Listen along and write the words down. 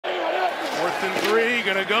4th and 3,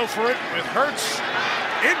 gonna go for it with Hurts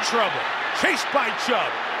in trouble. Chased by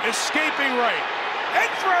Chubb, escaping right, and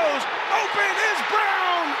throws, open is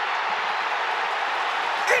Brown!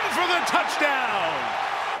 In for the touchdown!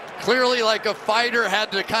 Clearly like a fighter,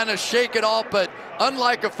 had to kind of shake it off, but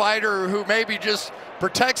unlike a fighter who maybe just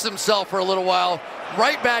protects himself for a little while,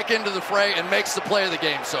 right back into the fray and makes the play of the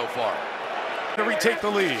game so far. To retake the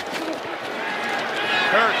lead.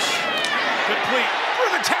 Hurts, complete,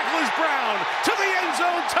 through the tackle is Brown, to the end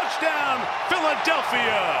zone, touchdown,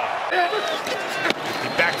 Philadelphia.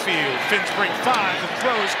 The backfield, Finns bring 5, the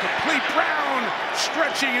throw is complete, Brown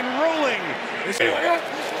stretching and rolling.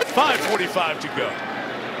 5:45 to go.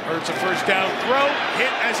 Hurts a first down throw,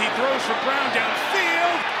 hit as he throws for Brown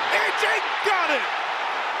downfield. A.J. got it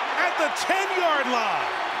at the 10-yard line.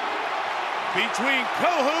 Between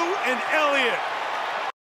Kohu and Elliott.